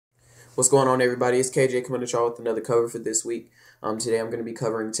What's going on, everybody? It's KJ coming to y'all with another cover for this week. Today I'm going to be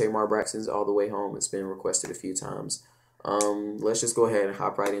covering Tamar Braxton's All the Way Home. It's been requested a few times. Let's just go ahead and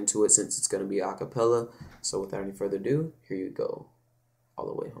hop right into it since it's going to be a cappella. So without any further ado, here you go. All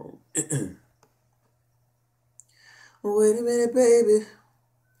the Way Home. Wait a minute, baby.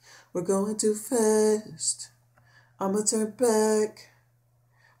 We're going too fast. I'ma turn back.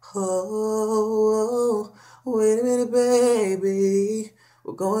 Oh, wait a minute, baby.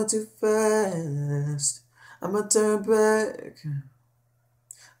 We're going too fast. I'ma turn back.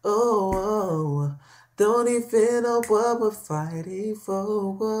 Oh, don't even know what we're fighting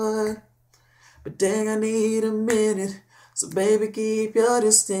for. But dang, I need a minute. So baby, keep your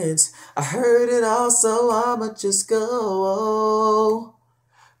distance. I heard it all, so I'ma just go.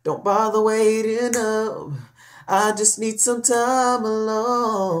 Don't bother waiting up. I just need some time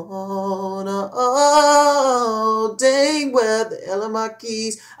alone. Oh, dang, where the hell are my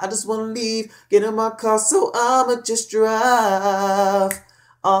keys? I just wanna leave, get in my car, so I'ma just drive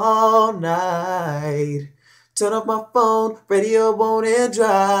all night. Turn off my phone, radio won't and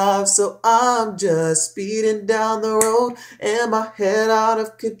drive. So I'm just speeding down the road and my head out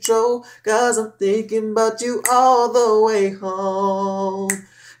of control, 'cause I'm thinking about you all the way home.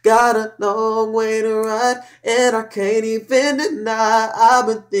 Got a long way to ride, and I can't even deny I've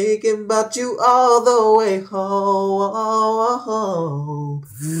been thinking about you all the way home.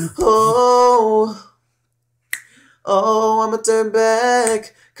 Oh, I'ma turn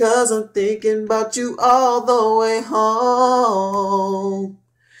back, 'cause I'm thinking about you all the way home.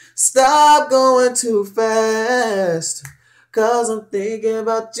 Stop going too fast, 'cause I'm thinking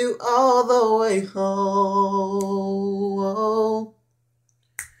about you all the way home.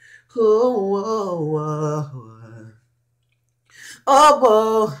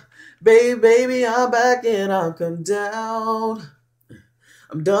 Oh, baby, I'm back and I'll come down.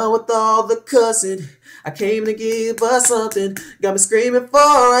 I'm done with all the cussing. I came to give us something. Got me screaming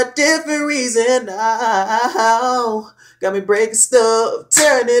for a different reason now. Got me breaking stuff,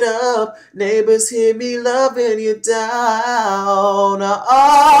 turn it up. Neighbors hear me loving you down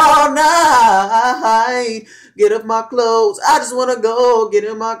all night. Get off my clothes, I just wanna go. Get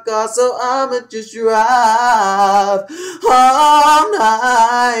in my car, so I'ma just drive all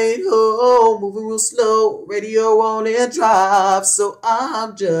night. Oh, moving real slow, radio on and drive. So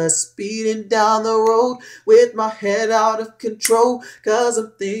I'm just speeding down the road with my head out of control, 'cause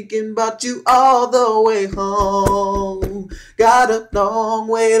I'm thinking about you all the way home. Got a long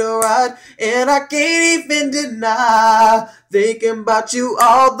way to ride, and I can't even deny thinking about you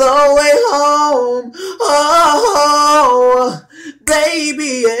all the way home. Oh,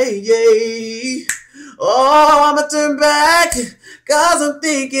 baby, yeah. Oh, I'ma turn back, 'cause I'm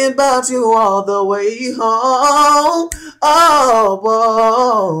thinking about you all the way home.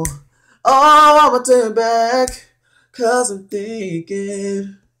 Oh, I'ma turn back, 'cause I'm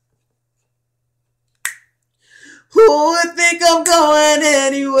thinking. Who would think I'm going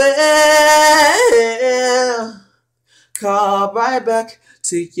anywhere? Call right back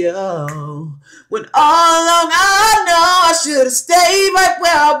to you. When all along I know I should have stayed right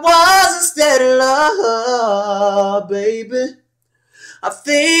where I was instead of love, baby. I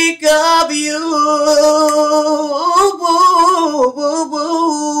think of you.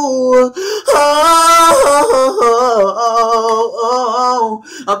 Oh,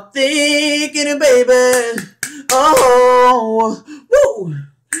 I'm thinking, baby. Oh, woo.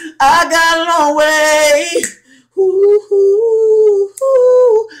 I got a long way.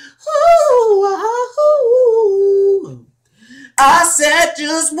 I said,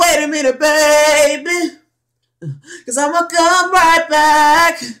 just wait a minute, baby, 'cause I'ma come right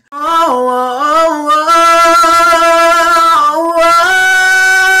back.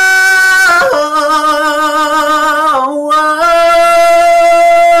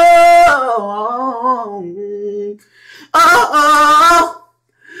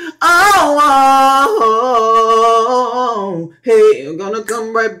 Hey, I'm gonna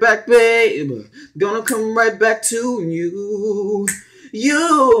come right back, babe. Gonna come right back to you.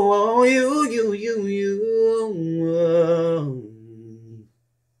 You.